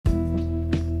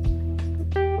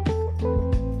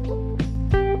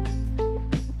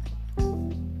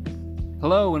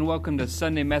Hello and welcome to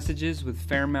Sunday Messages with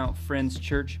Fairmount Friends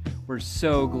Church. We're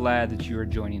so glad that you are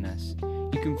joining us.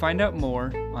 You can find out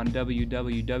more on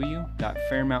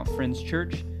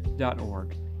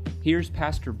www.fairmountfriendschurch.org. Here's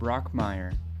Pastor Brock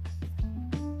Meyer.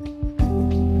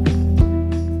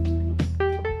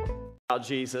 About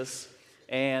Jesus,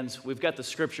 and we've got the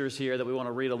scriptures here that we want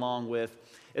to read along with.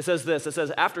 It says this,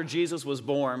 after Jesus was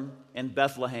born in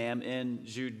Bethlehem in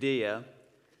Judea,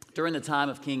 during the time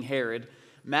of King Herod,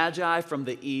 Magi from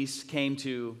the east came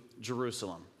to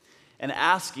Jerusalem, and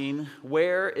asking,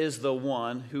 "Where is the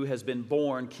one who has been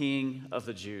born King of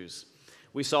the Jews?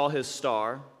 We saw his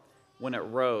star when it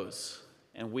rose,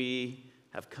 and we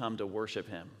have come to worship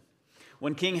him."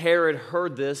 When King Herod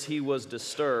heard this, he was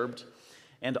disturbed,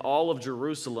 and all of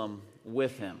Jerusalem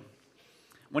with him.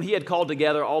 When he had called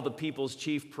together all the people's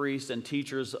chief priests and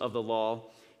teachers of the law,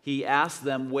 he asked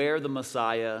them where the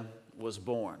Messiah was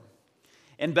born.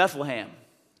 "In Bethlehem,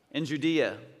 in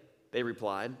Judea," they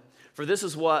replied, "for this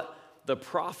is what the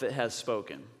prophet has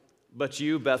spoken. But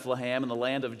you, Bethlehem, in the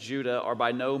land of Judah, are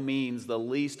by no means the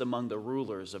least among the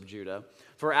rulers of Judah.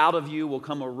 For out of you will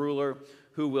come a ruler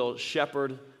who will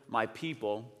shepherd my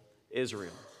people,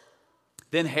 Israel."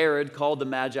 Then Herod called the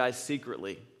Magi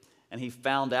secretly, and he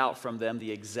found out from them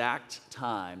the exact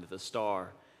time that the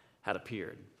star had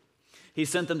appeared. He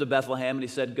sent them to Bethlehem, and he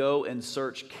said, "Go and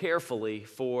search carefully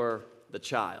for the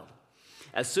child.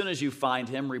 As soon as you find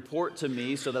him, report to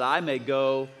me so that I may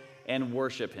go and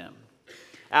worship him."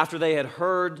 After they had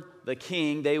heard the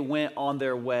king, they went on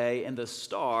their way, and the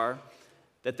star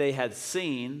that they had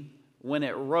seen, when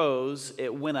it rose,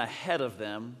 it went ahead of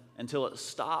them until it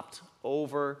stopped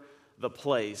over the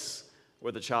place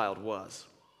where the child was.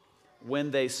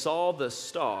 When they saw the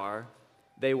star,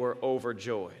 they were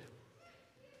overjoyed.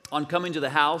 On coming to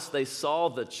the house, they saw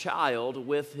the child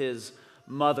with his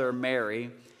mother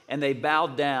Mary, and they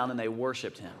bowed down and they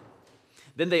worshiped him.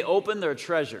 Then they opened their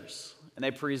treasures, and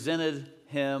they presented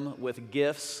him with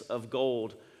gifts of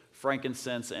gold,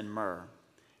 frankincense, and myrrh.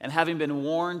 And having been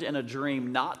warned in a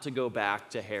dream not to go back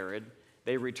to Herod,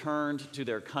 they returned to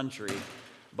their country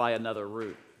by another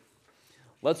route.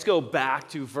 Let's go back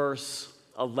to verse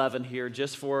 11 here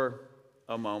just for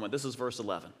a moment. This is verse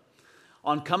 11.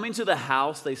 On coming to the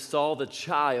house, they saw the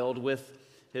child with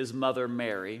his mother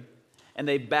Mary, and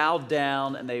they bowed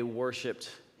down and they worshiped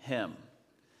him.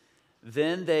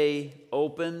 Then they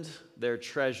opened their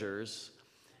treasures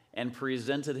and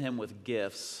presented him with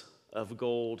gifts of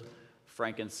gold,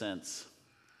 frankincense,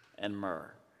 and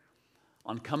myrrh.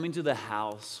 On coming to the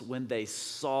house, when they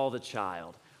saw the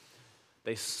child,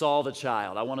 I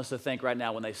want us to think right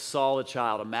now, when they saw the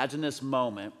child, imagine this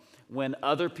moment when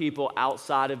other people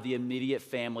outside of the immediate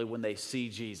family, when they see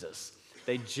Jesus,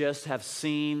 they just have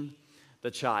seen the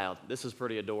child. This is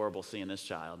pretty adorable, seeing this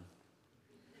child.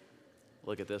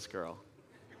 Look at this girl.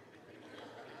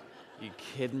 You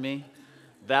kidding me?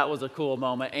 That was a cool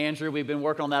moment. Andrew, we've been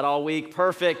working on that all week.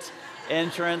 Perfect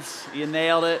entrance. You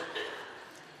nailed it.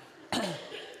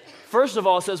 First of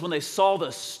all, it says when they saw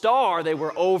the star, they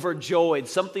were overjoyed.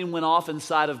 Something went off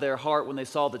inside of their heart when they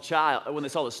saw the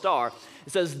star.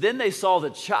 It says then they saw the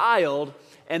child,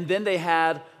 and then they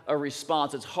had a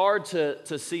response. It's hard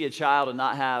to see a child and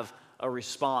not have a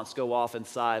response go off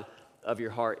inside of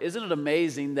your heart. Isn't it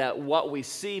amazing that what we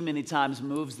see many times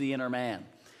moves the inner man?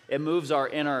 It moves our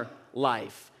inner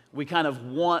life. We kind of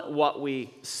want what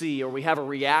we see, or we have a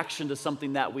reaction to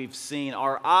something that we've seen.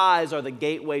 Our eyes are the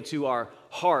gateway to our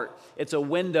heart. It's a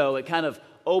window. It kind of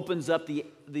opens up the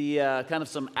kind of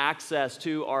some access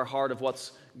to our heart of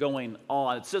what's going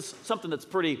on. It's just something that's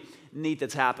pretty neat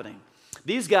that's happening.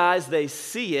 These guys, they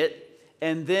see it,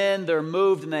 and then they're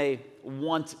moved and they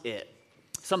want it.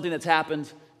 Something that's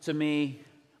happened to me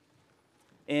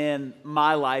in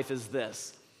my life is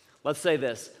this. Let's say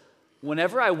this.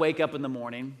 Whenever I wake up in the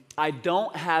morning, I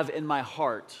don't have in my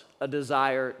heart a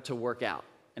desire to work out.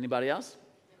 Anybody else?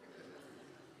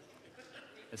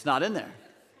 It's not in there.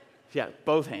 Yeah,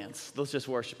 both hands. Let's just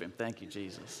worship him. Thank you,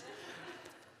 Jesus.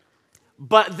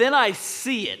 But then I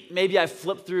see it. Maybe I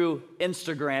flip through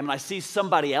Instagram and I see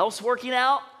somebody else working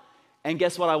out, and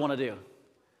guess what I want to do?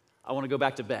 I want to go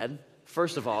back to bed,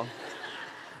 first of all.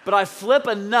 But I flip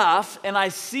enough and I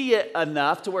see it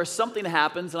enough to where something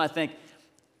happens, and I think,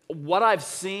 what I've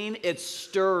seen, it's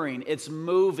stirring, it's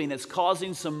moving, it's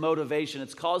causing some motivation,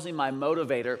 it's causing my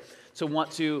motivator to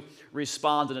want to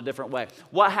respond in a different way.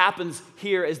 What happens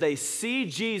here is they see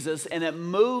Jesus, and it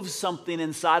moves something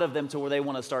inside of them to where they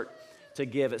want to start to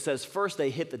give. It says first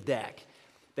they hit the deck,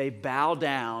 they bow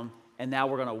down, and now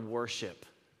we're going to worship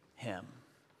him.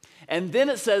 And then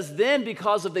it says, then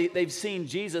because of they've seen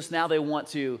Jesus, now they want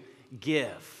to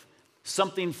give.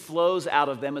 Something flows out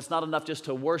of them. It's not enough just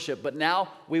to worship, but now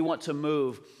we want to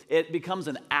move. It becomes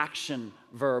an action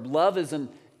verb. Love is an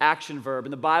action verb.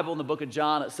 In the Bible, in the book of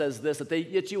John, it says this,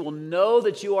 that you will know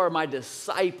that you are my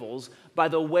disciples by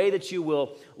the way that you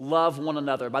will love one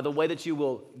another, by the way that you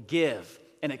will give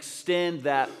and extend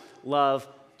that love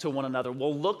to one another.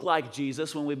 We'll look like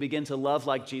Jesus when we begin to love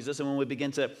like Jesus and when we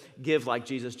begin to give like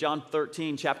Jesus. John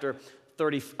 13, chapter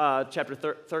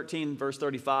 13, verse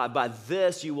 35, by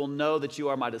this you will know that you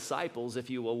are my disciples if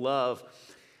you will love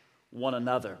one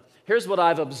another. Here's what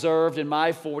I've observed in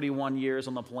my 41 years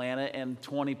on the planet and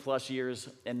 20 plus years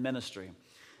in ministry.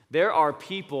 There are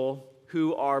people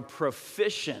who are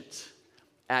proficient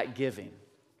at giving,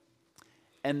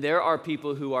 and there are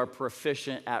people who are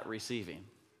proficient at receiving.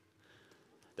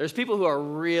 There's people who are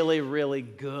really, really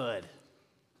good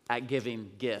at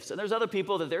giving gifts, and there's other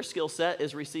people that their skill set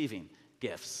is receiving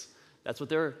gifts. That's what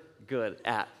they're good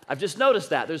at. I've just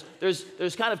noticed that.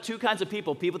 There's kind of two kinds of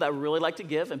people that really like to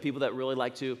give and people that really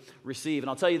like to receive. And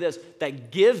I'll tell you this,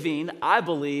 that giving, I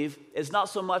believe, is not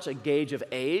so much a gauge of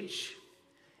age.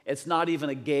 It's not even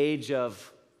a gauge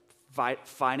of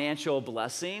financial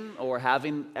blessing or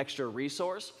having extra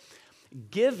resource.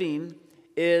 Giving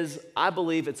is, I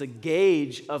believe, it's a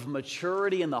gauge of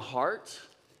maturity in the heart.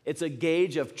 It's a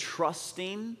gauge of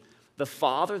trusting the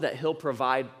Father that He'll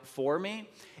provide for me.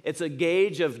 It's a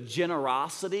gauge of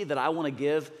generosity that I want to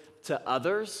give to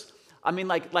others. I mean,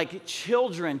 like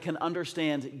children can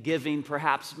understand giving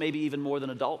perhaps maybe even more than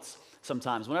adults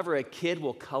sometimes. Whenever a kid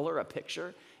will color a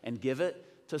picture and give it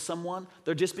to someone,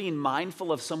 they're just being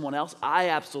mindful of someone else. I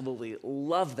absolutely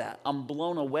love that. I'm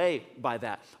blown away by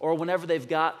that. Or whenever they've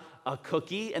got a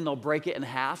cookie and they'll break it in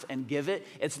half and give it.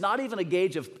 It's not even a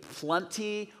gauge of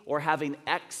plenty or having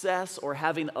excess or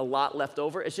having a lot left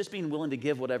over. It's just being willing to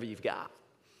give whatever you've got.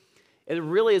 It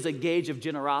really is a gauge of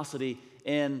generosity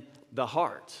in the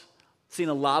heart. I've seen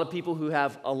a lot of people who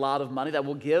have a lot of money that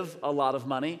will give a lot of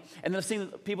money. And then I've seen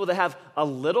people that have a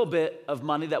little bit of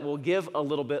money that will give a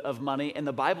little bit of money. And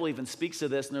the Bible even speaks to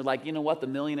this. And they're like, you know what? The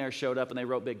millionaires showed up and they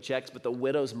wrote big checks, but the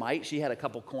widow's mite, she had a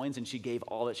couple coins and she gave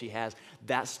all that she has.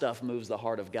 That stuff moves the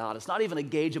heart of God. It's not even a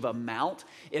gauge of amount.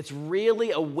 It's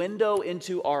really a window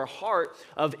into our heart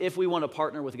of if we want to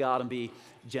partner with God and be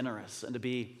generous and to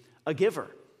be a giver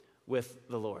with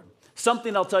the Lord.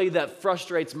 Something I'll tell you that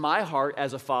frustrates my heart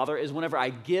as a father is whenever I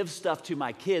give stuff to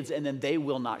my kids and then they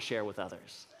will not share with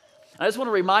others. I just want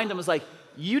to remind them, it's like,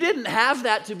 you didn't have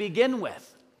that to begin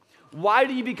with. Why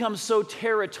do you become so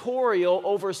territorial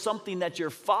over something that your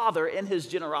father in his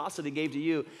generosity gave to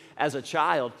you as a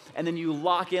child, and then you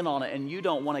lock in on it and you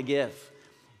don't want to give?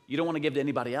 You don't want to give to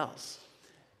anybody else.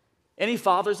 Any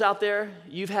fathers out there,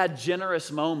 you've had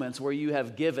generous moments where you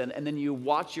have given and then you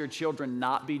watch your children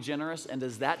not be generous, and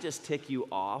does that just tick you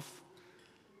off?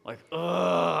 Like, ugh,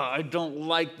 I don't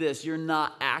like this. You're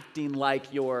not acting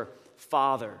like your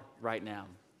father right now.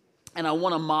 And I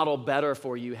want to model better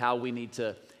for you how we need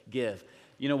to give.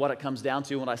 You know what it comes down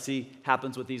to, what I see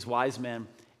happens with these wise men,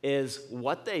 is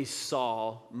what they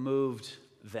saw moved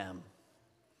them.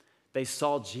 They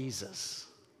saw Jesus.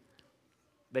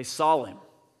 They saw Him.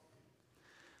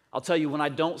 I'll tell you, when I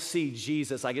don't see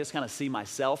Jesus, I just kind of see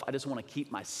myself. I just want to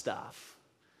keep my stuff.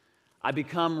 I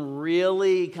become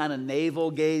really kind of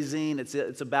navel-gazing.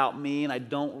 It's about me, and I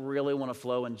don't really want to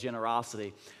flow in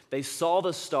generosity. They saw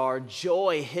the star.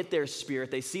 Joy hit their spirit.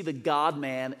 They see the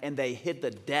God-man, and they hit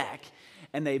the deck.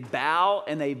 And they bow,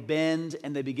 and they bend,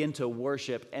 and they begin to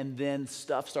worship. And then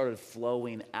stuff started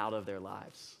flowing out of their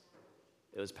lives.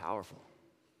 It was powerful.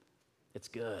 It's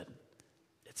good.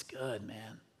 It's good,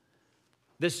 man.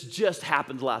 This just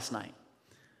happened last night.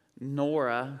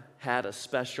 Nora had a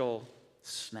special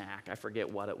snack. I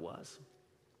forget what it was.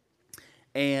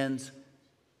 And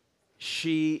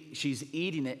she's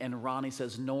eating it, and Ronnie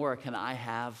says, Nora, can I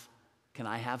have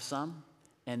some?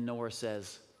 And Nora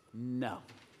says, no.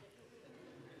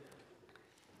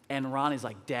 And Ronnie's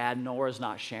like, Dad, Nora's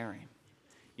not sharing.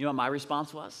 You know what my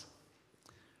response was?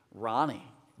 Ronnie,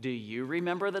 do you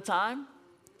remember the time?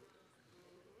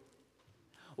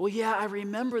 Well, yeah, I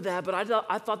remember that, but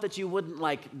I thought that you wouldn't,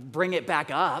 bring it back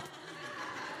up.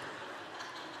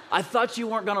 I thought you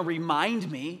weren't going to remind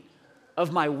me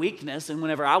of my weakness, and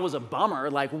whenever I was a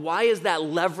bummer, why is that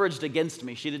leveraged against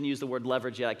me? She didn't use the word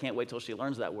leverage yet. I can't wait till she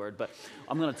learns that word, but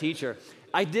I'm going to teach her.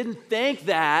 I didn't think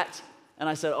that, and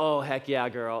I said, oh, heck yeah,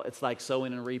 girl. It's like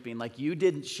sowing and reaping. You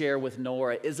didn't share with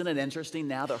Nora. Isn't it interesting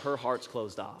now that her heart's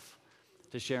closed off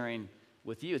to sharing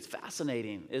with you? It's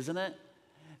fascinating, isn't it?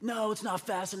 No, it's not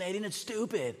fascinating. It's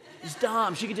stupid. It's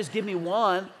dumb. She could just give me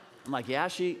one. I'm like, yeah,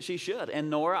 she should. And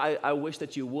Nora, I wish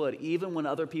that you would. Even when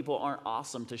other people aren't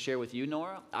awesome to share with you,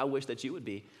 Nora, I wish that you would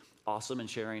be awesome in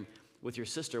sharing with your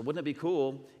sister. Wouldn't it be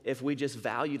cool if we just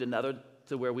valued another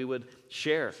to where we would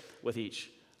share with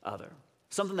each other?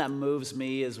 Something that moves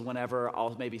me is whenever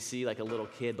I'll maybe see like a little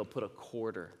kid, they'll put a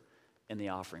quarter in the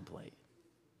offering plate.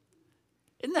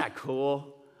 Isn't that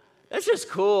cool? That's just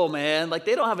cool, man. Like,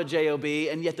 they don't have a job,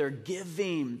 and yet they're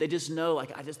giving. They just know,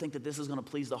 like, I just think that this is going to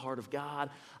please the heart of God.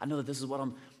 I know that this is what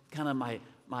I'm kind of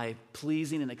my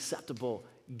pleasing and acceptable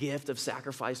gift of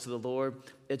sacrifice to the Lord.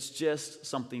 It's just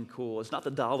something cool. It's not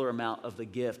the dollar amount of the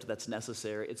gift that's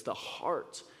necessary. It's the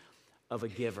heart of a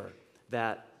giver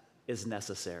that is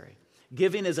necessary.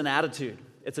 Giving is an attitude.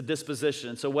 It's a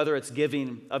disposition. So whether it's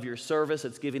giving of your service,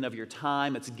 it's giving of your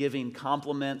time, it's giving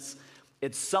compliments,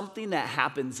 it's something that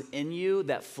happens in you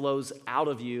that flows out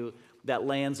of you that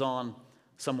lands on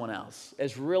someone else.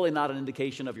 It's really not an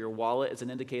indication of your wallet. It's an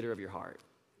indicator of your heart.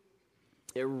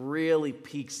 It really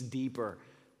peeks deeper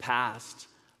past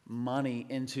money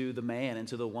into the man,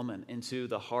 into the woman, into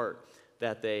the heart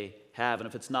that they have. And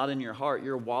if it's not in your heart,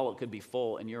 your wallet could be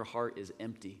full and your heart is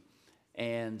empty.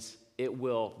 And it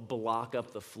will block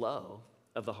up the flow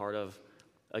of the heart of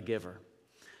a giver.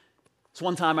 So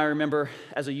one time I remember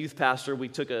as a youth pastor, we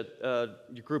took a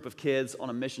group of kids on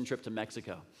a mission trip to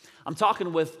Mexico. I'm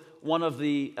talking with one of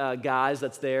the guys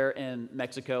that's there in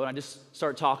Mexico, and I just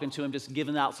start talking to him, just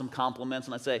giving out some compliments,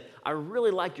 and I say, I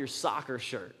really like your soccer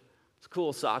shirt. It's a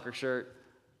cool soccer shirt.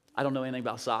 I don't know anything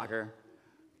about soccer.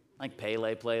 I think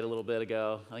Pele played a little bit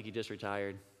ago. I think he just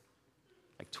retired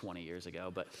like 20 years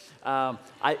ago, but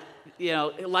I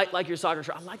like your soccer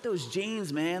shirt. I like those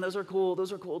jeans, man. Those are cool.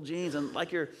 Those are cool jeans, and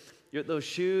like your those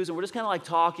shoes, and we're just kind of like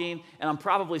talking, and I'm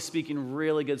probably speaking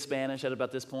really good Spanish at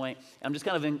about this point, and I'm just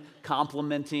kind of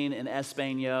complimenting in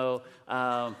Espanol,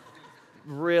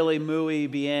 really muy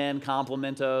bien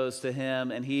complimentos to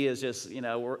him, and he is just,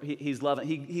 he's loving.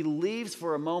 He leaves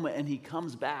for a moment, and he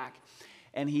comes back,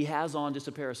 and he has on just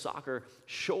a pair of soccer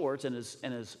shorts and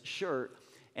his shirt,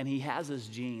 and he has his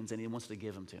jeans, and he wants to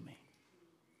give them to me.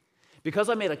 Because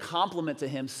I made a compliment to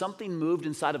him, something moved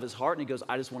inside of his heart, and he goes,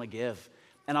 I just want to give.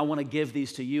 And I want to give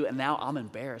these to you, and now I'm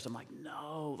embarrassed. I'm like,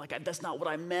 no, that's not what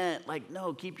I meant. Like,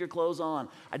 no, keep your clothes on.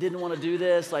 I didn't want to do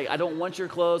this. Like, I don't want your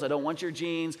clothes. I don't want your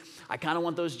jeans. I kind of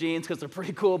want those jeans because they're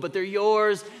pretty cool, but they're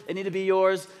yours. They need to be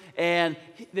yours. And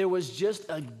there was just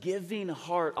a giving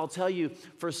heart. I'll tell you,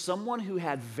 for someone who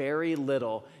had very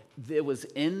little, it was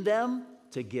in them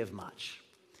to give much.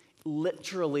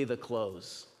 Literally the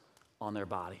clothes on their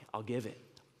body. I'll give it.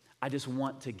 I just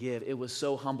want to give. It was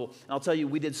so humble. And I'll tell you,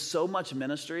 we did so much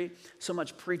ministry, so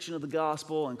much preaching of the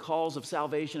gospel and calls of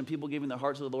salvation and people giving their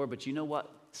hearts to the Lord. But you know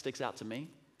what sticks out to me?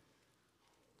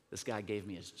 This guy gave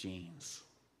me his jeans.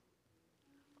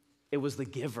 It was the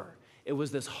giver. It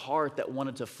was this heart that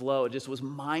wanted to flow. It just was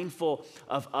mindful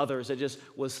of others. It just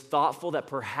was thoughtful that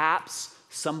perhaps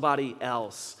somebody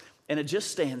else. And it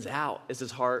just stands out as this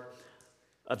heart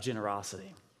of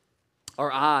generosity. Our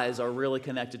eyes are really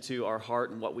connected to our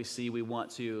heart and what we see we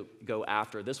want to go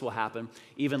after. This will happen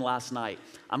even last night.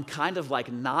 I'm kind of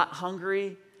like not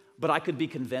hungry, but I could be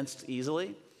convinced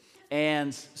easily.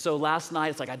 And so last night,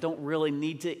 it's like I don't really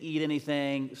need to eat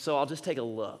anything, so I'll just take a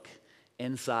look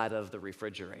inside of the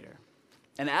refrigerator.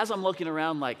 And as I'm looking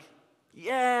around, like,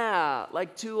 yeah,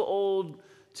 like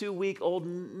 2-week-old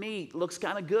meat looks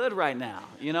kind of good right now.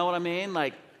 You know what I mean?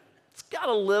 Like, it's got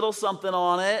a little something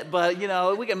on it, but,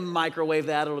 we can microwave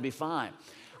that. It'll be fine.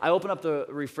 I open up the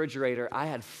refrigerator. I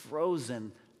had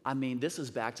frozen. This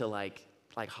is back to like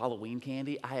Halloween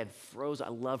candy. I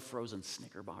love frozen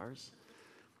Snicker bars.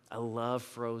 I love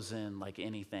frozen like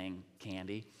anything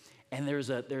candy. And there's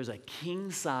a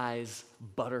king-size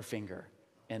Butterfinger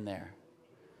in there.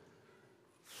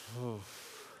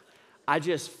 I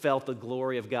just felt the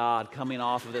glory of God coming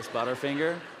off of this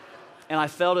Butterfinger. And I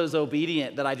felt as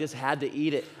obedient that I just had to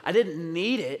eat it. I didn't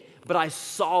need it, but I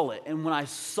saw it. And when I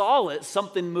saw it,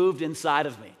 something moved inside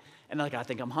of me. And I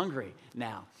think I'm hungry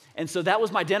now. And so that was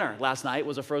my dinner last night,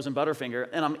 was a frozen Butterfinger.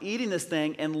 And I'm eating this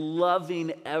thing and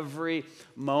loving every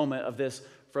moment of this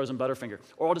frozen Butterfinger.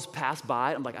 Or I'll just pass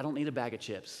by. I'm like, I don't need a bag of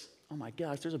chips. Oh my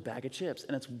gosh, there's a bag of chips.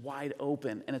 And it's wide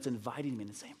open. And it's inviting me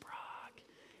and saying, Brock,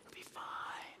 it'll be fine.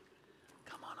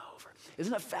 Come on over.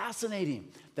 Isn't it fascinating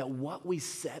that what we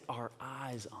set our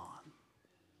eyes on?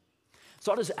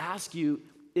 So I'll just ask you,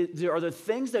 are there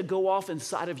things that go off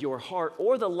inside of your heart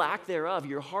or the lack thereof?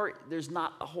 Your heart, there's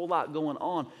not a whole lot going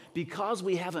on because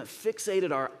we haven't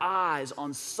fixated our eyes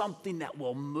on something that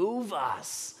will move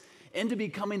us into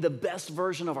becoming the best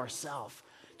version of ourselves,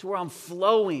 to where I'm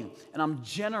flowing and I'm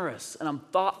generous and I'm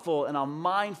thoughtful and I'm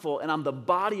mindful and I'm the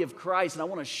body of Christ and I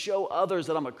want to show others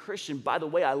that I'm a Christian by the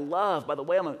way I love, by the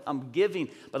way I'm giving,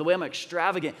 by the way I'm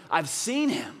extravagant. I've seen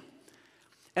him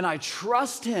and I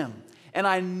trust him and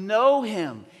I know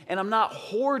him and I'm not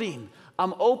hoarding.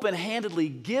 I'm open-handedly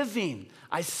giving.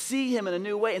 I see him in a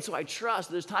new way and so I trust.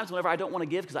 There's times whenever I don't want to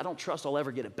give because I don't trust I'll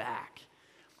ever get it back.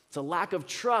 It's a lack of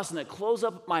trust, and it closes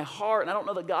up my heart, and I don't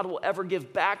know that God will ever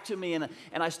give back to me, and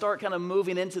I start kind of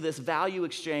moving into this value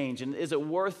exchange, and is it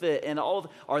worth it, and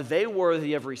are they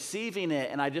worthy of receiving it,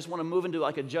 and I just want to move into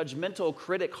like a judgmental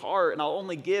critic heart, and I'll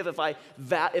only give if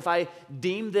I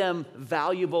deem them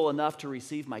valuable enough to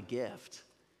receive my gift.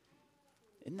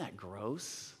 Isn't that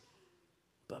gross?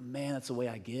 But man, that's the way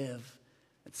I give.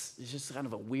 It's just kind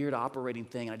of a weird operating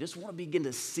thing, and I just want to begin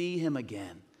to see him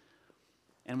again.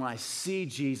 And when I see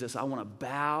Jesus, I want to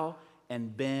bow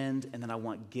and bend, and then I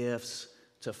want gifts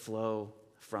to flow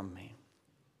from me.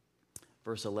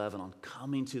 Verse 11, on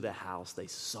coming to the house, they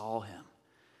saw him.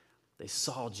 They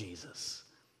saw Jesus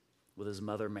with his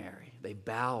mother Mary. They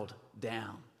bowed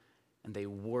down, and they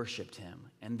worshiped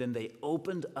him. And then they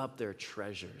opened up their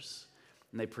treasures,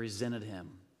 and they presented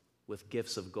him with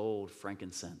gifts of gold,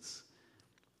 frankincense,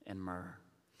 and myrrh.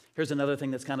 Here's another thing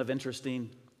that's kind of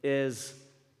interesting is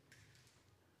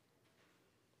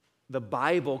the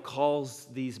Bible calls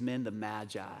these men the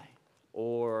Magi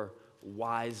or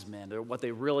wise men. What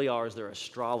they really are is they're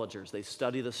astrologers. They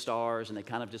study the stars and they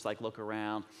kind of just like look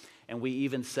around. And we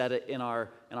even said it in our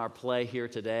play here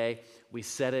today. We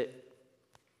said it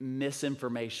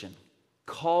misinformation.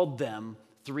 Called them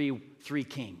three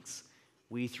kings.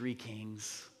 We three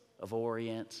kings of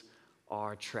Orient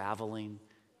are traveling.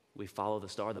 We follow the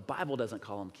star. The Bible doesn't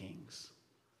call them kings.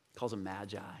 It calls them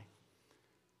Magi.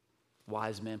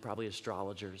 Wise men, probably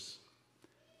astrologers.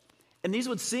 And these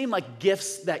would seem like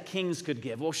gifts that kings could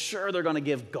give. Well, sure, they're going to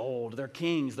give gold. They're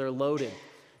kings. They're loaded.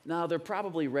 No, they're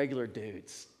probably regular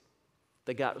dudes.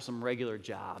 They got some regular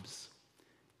jobs.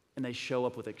 And they show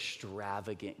up with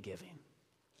extravagant giving.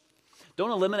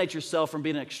 Don't eliminate yourself from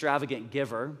being an extravagant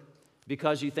giver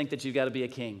because you think that you've got to be a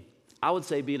king. I would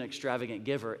say be an extravagant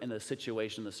giver in the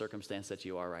situation, the circumstance that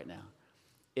you are right now.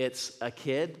 It's a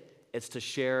kid. It's to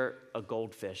share a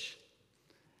goldfish.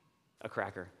 A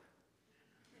cracker.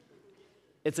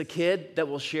 It's a kid that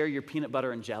will share your peanut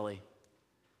butter and jelly.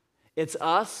 It's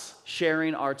us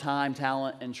sharing our time,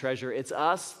 talent, and treasure. It's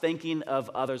us thinking of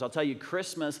others. I'll tell you,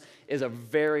 Christmas is a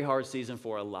very hard season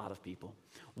for a lot of people.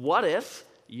 What if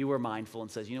you were mindful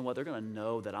and says, you know what, they're going to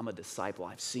know that I'm a disciple.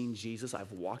 I've seen Jesus.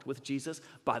 I've walked with Jesus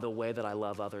by the way that I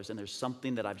love others. And there's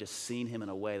something that I've just seen him in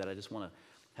a way that I just want to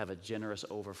have a generous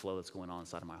overflow that's going on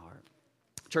inside of my heart.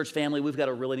 Church family, we've got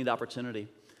a really neat opportunity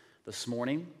this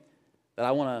morning that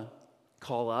I want to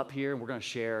call up here, and we're going to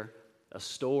share a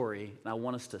story, and I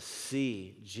want us to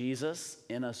see Jesus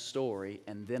in a story,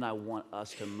 and then I want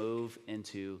us to move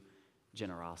into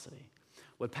generosity.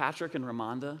 Would Patrick and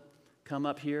Ramonda come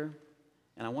up here?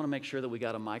 And I want to make sure that we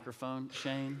got a microphone,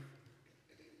 Shane.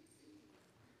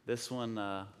 This one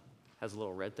has a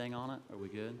little red thing on it. Are we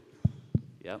good?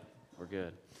 Yep, we're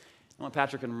good. I want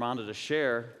Patrick and Ramonda to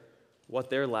share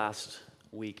what their last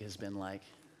week has been like.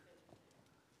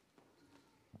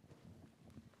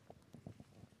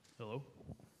 Hello?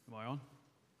 Am I on?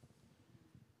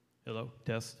 Hello?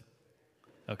 Test?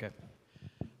 Okay.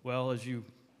 Well, as you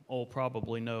all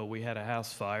probably know, we had a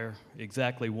house fire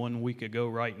exactly 1 week ago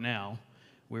right now.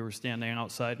 We were standing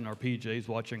outside in our PJs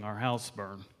watching our house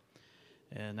burn.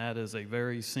 And that is a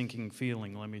very sinking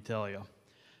feeling, let me tell you.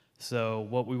 So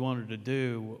what we wanted to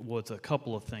do was a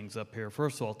couple of things up here.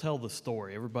 First of all, tell the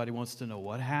story. Everybody wants to know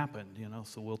what happened,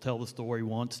 so we'll tell the story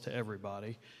once to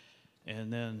everybody.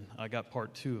 And then I got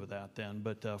part two of that then.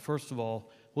 But first of all,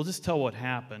 we'll just tell what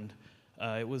happened.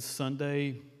 It was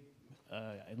Sunday,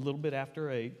 a little bit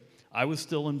after 8. I was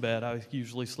still in bed. I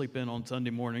usually sleep in on Sunday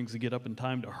mornings to get up in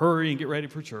time to hurry and get ready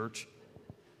for church.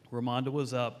 Ramonda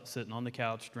was up, sitting on the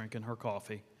couch, drinking her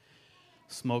coffee.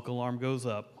 Smoke alarm goes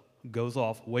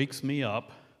off, wakes me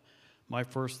up. My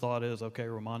first thought is, okay,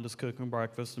 Ramonda's cooking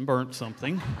breakfast and burnt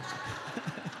something.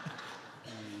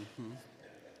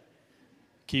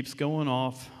 Keeps going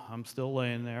off. I'm still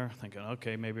laying there thinking,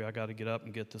 okay, maybe I got to get up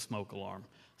and get the smoke alarm.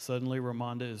 Suddenly,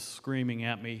 Ramonda is screaming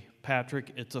at me,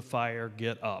 Patrick, it's a fire,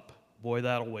 get up. Boy,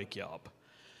 that'll wake you up.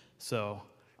 So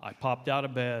I popped out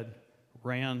of bed,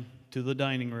 ran to the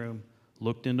dining room,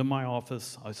 looked into my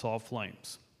office, I saw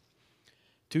flames.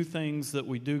 Two things that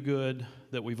we do good,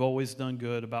 that we've always done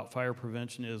good about fire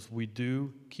prevention is we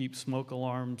do keep smoke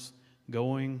alarms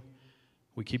going.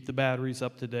 We keep the batteries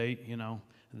up to date,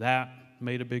 That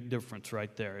made a big difference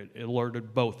right there. It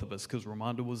alerted both of us because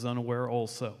Ramonda was unaware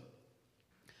also.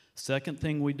 Second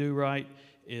thing we do right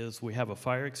is we have a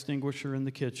fire extinguisher in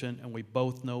the kitchen, and we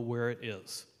both know where it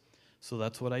is. So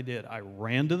that's what I did. I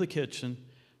ran to the kitchen,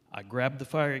 I grabbed the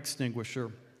fire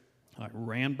extinguisher, I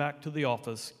ran back to the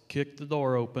office, kicked the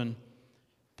door open,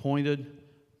 pointed,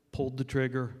 pulled the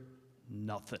trigger,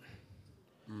 nothing.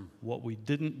 What we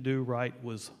didn't do right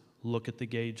was look at the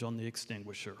gauge on the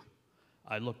extinguisher.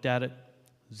 I looked at it,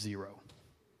 0.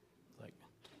 Like,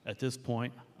 at this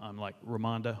point, I'm like,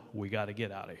 Ramonda, we got to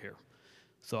get out of here.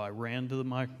 So I ran to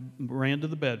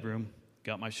the bedroom,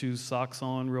 got my shoes, socks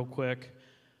on real quick,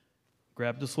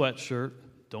 grabbed a sweatshirt.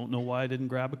 Don't know why I didn't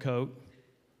grab a coat.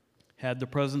 Had the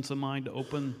presence of mind to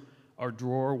open our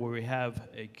drawer where we have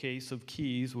a case of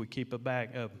keys. We keep a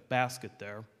basket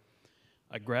there.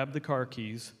 I grabbed the car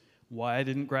keys. Why I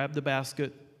didn't grab the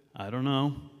basket, I don't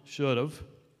know. Should have.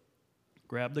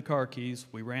 Grabbed the car keys.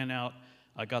 We ran out.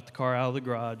 I got the car out of the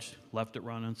garage, left it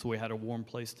running so we had a warm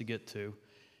place to get to.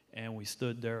 And we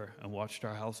stood there and watched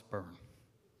our house burn.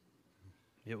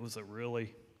 It was a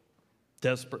really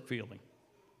desperate feeling.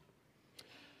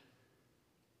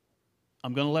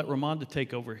 I'm going to let Ramonda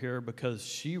take over here because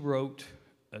she wrote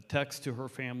a text to her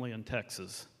family in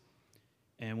Texas.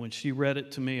 And when she read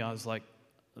it to me, I was like,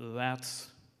 that's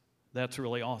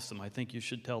really awesome. I think you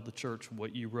should tell the church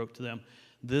what you wrote to them.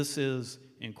 This is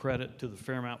in credit to the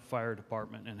Fairmount Fire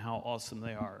Department and how awesome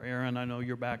they are. Aaron, I know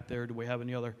you're back there. Do we have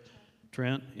any other?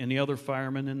 Trent, any other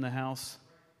firemen in the house?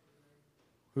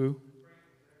 Who?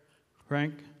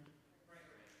 Frank?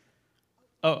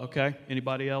 Oh, okay.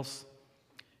 Anybody else?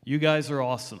 You guys are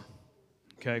awesome.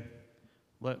 Okay.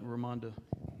 Let Ramonda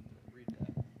read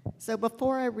that. So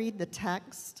before I read the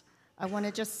text, I want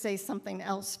to just say something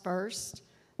else first.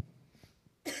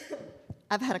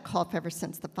 I've had a cough ever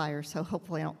since the fire, so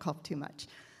hopefully I don't cough too much.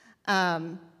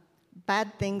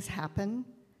 Bad things happen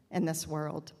in this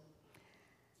world.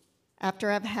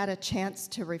 After I've had a chance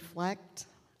to reflect,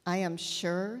 I am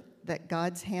sure that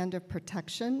God's hand of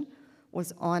protection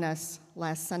was on us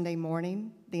last Sunday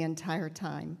morning the entire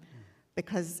time,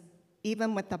 because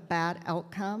even with a bad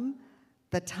outcome,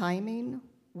 the timing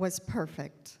was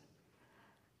perfect.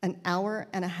 An hour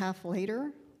and a half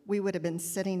later, we would have been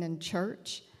sitting in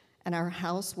church, and our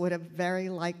house would have very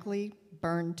likely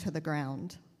burned to the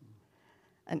ground.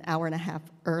 An hour and a half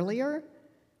earlier,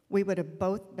 we would have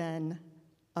both been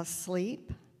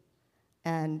asleep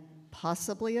and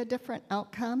possibly a different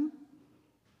outcome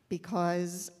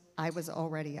because I was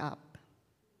already up.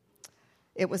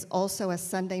 It was also a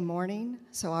Sunday morning,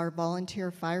 so our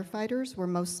volunteer firefighters were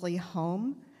mostly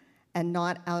home and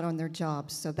not out on their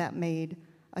jobs, so that made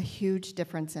a huge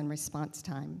difference in response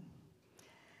time.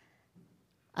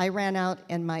 I ran out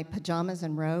in my pajamas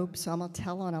and robe, so I'm gonna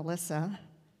tell on Alyssa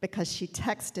because she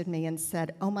texted me and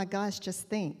said, oh my gosh, just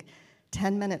think,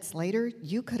 10 minutes later,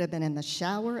 you could have been in the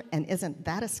shower, and isn't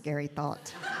that a scary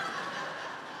thought?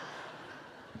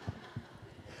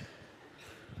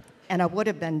 And I would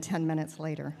have been 10 minutes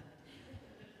later.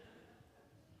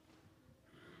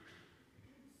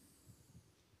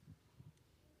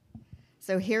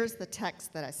 So here's the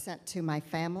text that I sent to my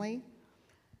family.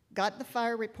 Got the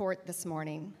fire report this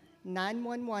morning.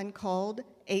 911 called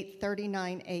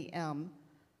 8:39 a.m.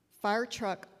 Fire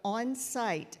truck on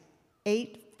site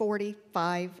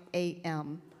 8:45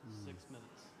 a.m. 6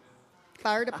 minutes.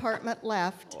 Fire department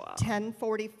left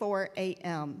 10:44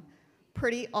 a.m.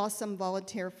 Pretty awesome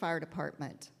volunteer fire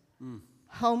department.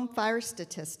 Home fire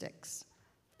statistics.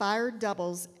 Fire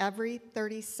doubles every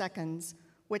 30 seconds,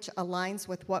 which aligns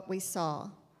with what we saw.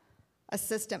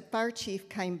 Assistant Fire Chief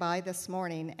came by this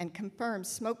morning and confirmed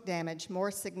smoke damage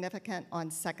more significant on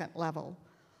second level,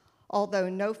 although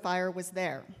no fire was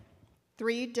there.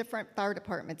 3 different fire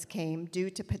departments came due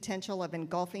to potential of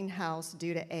engulfing house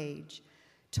due to age.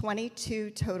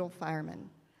 22 total firemen.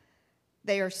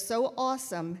 They are so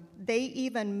awesome, they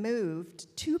even moved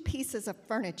 2 pieces of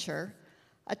furniture,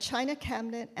 a china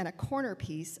cabinet and a corner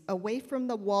piece, away from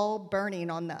the wall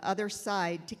burning on the other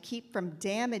side to keep from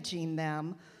damaging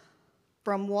them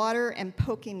from water and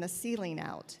poking the ceiling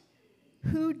out.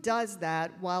 Who does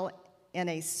that while in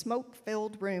a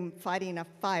smoke-filled room fighting a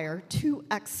fire? 2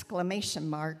 exclamation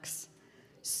marks.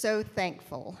 So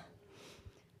thankful.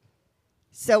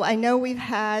 So I know we've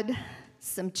had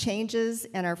some changes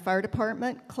in our fire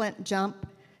department. Clint Jump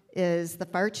is the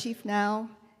fire chief now.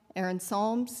 Aaron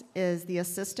Solms is the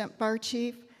assistant fire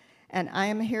chief. And I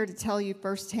am here to tell you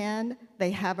firsthand,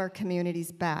 they have our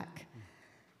communities back.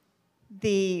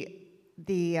 The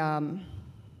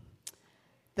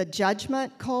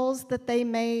judgment calls that they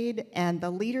made and the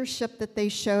leadership that they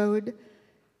showed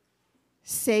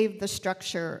saved the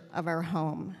structure of our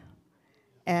home.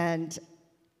 And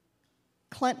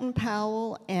Clinton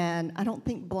Powell, and I don't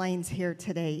think Blaine's here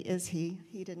today, is he?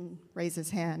 He didn't raise his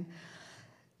hand.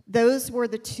 Those were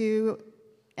the two,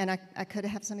 and I could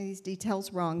have some of these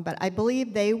details wrong, but I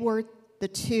believe they were the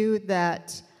two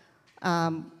that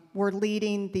were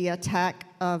leading the attack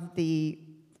of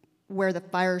where the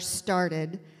fire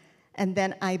started. And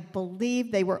then I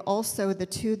believe they were also the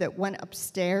two that went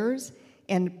upstairs,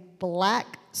 and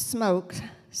black smoke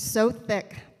so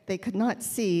thick they could not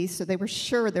see, so they were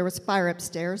sure there was fire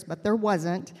upstairs, but there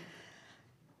wasn't.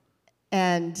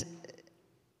 And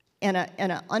in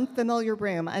an unfamiliar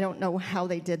room, I don't know how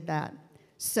they did that.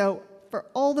 So for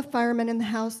all the firemen in the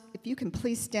house, if you can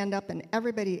please stand up and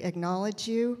everybody acknowledge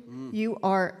you, you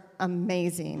are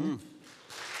amazing.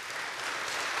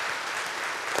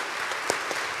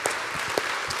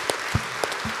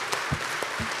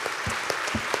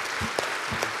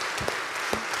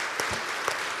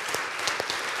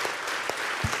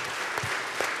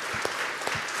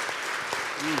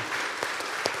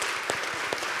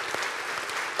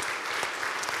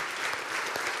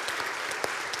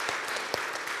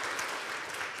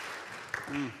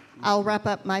 I'll wrap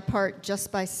up my part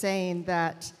just by saying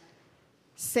that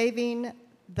saving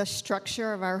the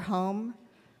structure of our home,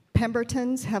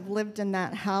 Pembertons have lived in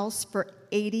that house for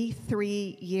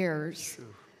 83 years.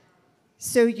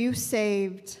 So you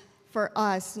saved for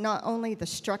us not only the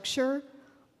structure,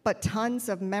 but tons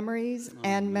of memories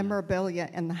and memorabilia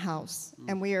in the house.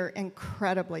 And we are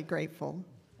incredibly grateful.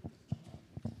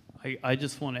 I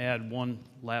just want to add one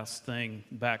last thing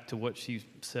back to what she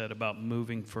said about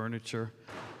moving furniture.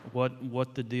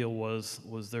 What the deal was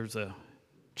there's a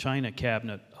china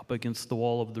cabinet up against the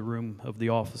wall of the room of the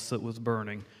office that was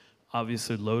burning,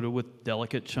 obviously loaded with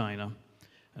delicate china.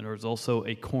 And there was also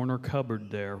a corner cupboard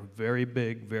there, very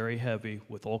big, very heavy,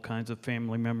 with all kinds of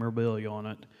family memorabilia on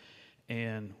it.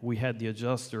 And we had the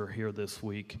adjuster here this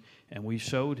week, and we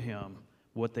showed him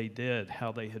what they did,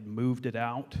 how they had moved it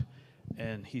out.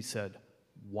 And he said,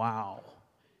 wow.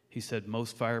 He said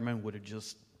most firemen would have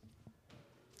just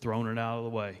thrown it out of the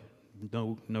way.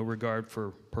 No regard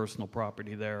for personal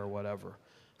property there or whatever.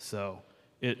 So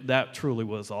that truly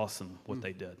was awesome what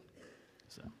they did.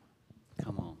 So.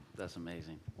 Come on, that's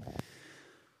amazing.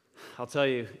 I'll tell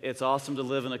you, it's awesome to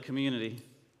live in a community,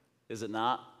 is it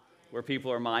not? Where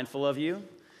people are mindful of you,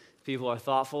 people are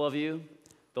thoughtful of you,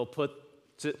 they'll put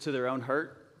to their own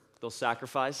hurt, they'll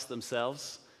sacrifice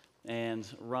themselves and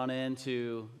run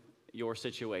into your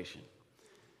situation.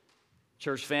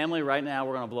 Church family, right now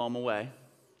we're going to blow them away,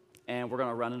 and we're going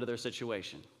to run into their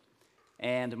situation.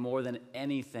 And more than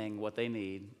anything, what they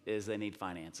need is they need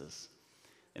finances.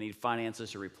 They need finances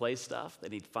to replace stuff. They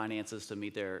need finances to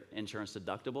meet their insurance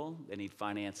deductible. They need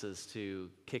finances to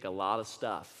kick a lot of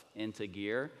stuff into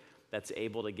gear that's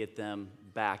able to get them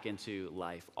back into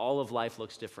life. All of life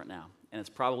looks different now, and it's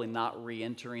probably not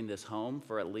re-entering this home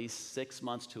for at least 6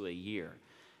 months to a year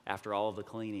after all of the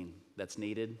cleaning that's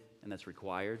needed and that's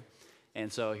required.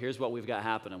 And so here's what we've got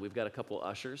happening. We've got a couple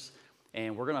ushers,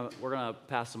 and we're gonna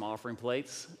pass some offering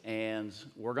plates, and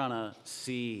we're gonna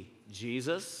see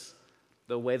Jesus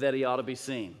the way that he ought to be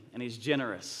seen. And he's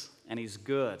generous, and he's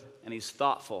good, and he's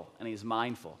thoughtful, and he's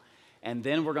mindful. And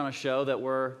then we're gonna show that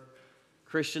we're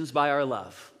Christians by our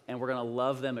love, and we're gonna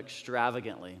love them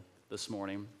extravagantly this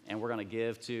morning, and we're gonna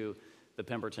give to the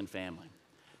Pemberton family.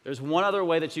 There's one other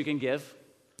way that you can give.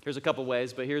 Here's a couple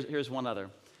ways, but here's one other.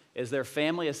 Is their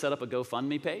family has set up a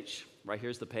GoFundMe page. Right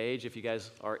here's the page. If you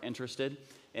guys are interested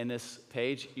in this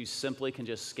page, you simply can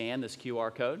just scan this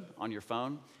QR code on your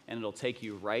phone, and it'll take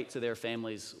you right to their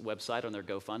family's website on their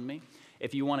GoFundMe.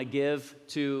 If you want to give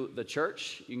to the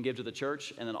church, you can give to the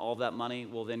church, and then all of that money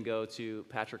will then go to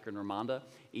Patrick and Ramonda.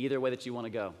 Either way that you want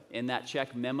to go. In that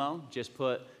check memo, just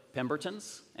put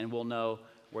Pembertons, and we'll know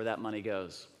where that money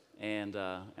goes. And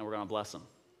we're going to bless them.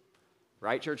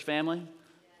 Right, church family?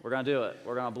 We're going to do it.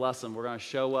 We're going to bless them. We're going to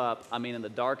show up. I mean, in the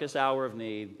darkest hour of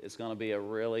need, it's going to be a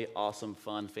really awesome,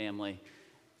 fun family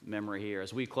memory here.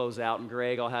 As we close out, and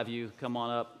Greg, I'll have you come on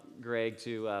up, Greg,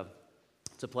 to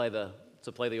play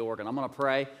the organ. I'm going to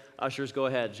pray. Ushers, go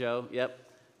ahead. Joe, yep.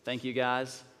 Thank you,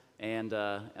 guys. And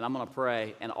I'm going to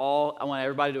pray. And I want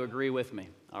everybody to agree with me,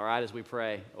 all right, as we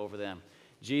pray over them.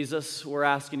 Jesus, we're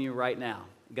asking you right now,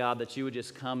 God, that you would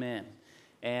just come in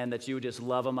and that you would just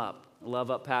love them up.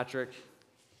 Love up Patrick,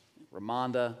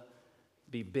 Ramonda,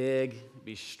 be big,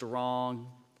 be strong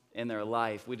in their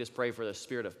life. We just pray for the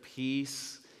spirit of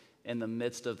peace in the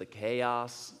midst of the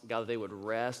chaos. God, that they would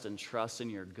rest and trust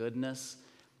in your goodness.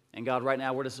 And God, right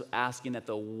now we're just asking that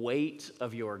the weight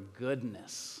of your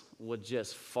goodness would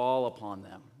just fall upon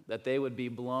them, that they would be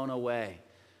blown away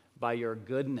by your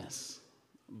goodness,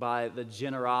 by the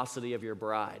generosity of your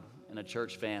bride and a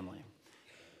church family.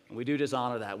 And we do just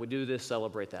honor that. We do just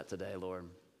celebrate that today, Lord.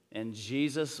 In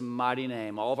Jesus' mighty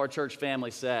name, all of our church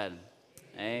family said,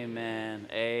 amen,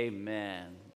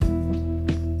 amen.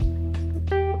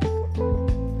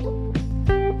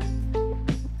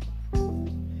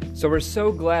 So we're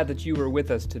so glad that you were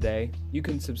with us today. You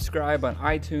can subscribe on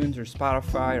iTunes or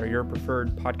Spotify or your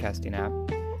preferred podcasting app.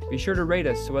 Be sure to rate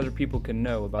us so other people can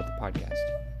know about the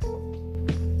podcast.